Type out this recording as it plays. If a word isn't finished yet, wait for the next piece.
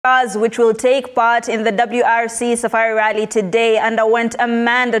Cars which will take part in the WRC Safari Rally today underwent a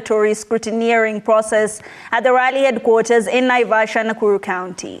mandatory scrutineering process at the rally headquarters in Naivasha, Nakuru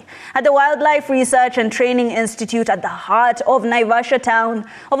County. At the Wildlife Research and Training Institute at the heart of Naivasha town,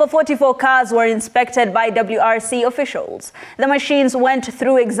 over 44 cars were inspected by WRC officials. The machines went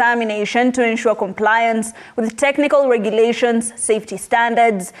through examination to ensure compliance with technical regulations, safety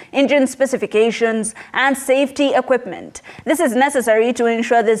standards, engine specifications, and safety equipment. This is necessary to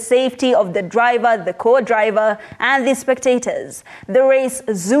ensure the safety of the driver, the co-driver, and the spectators. The race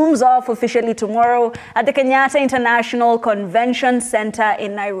zooms off officially tomorrow at the Kenyatta International Convention Center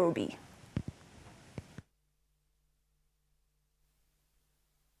in Nairobi.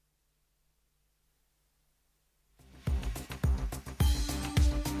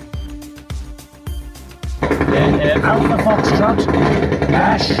 Alpha Foxtrot,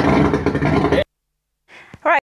 Dash.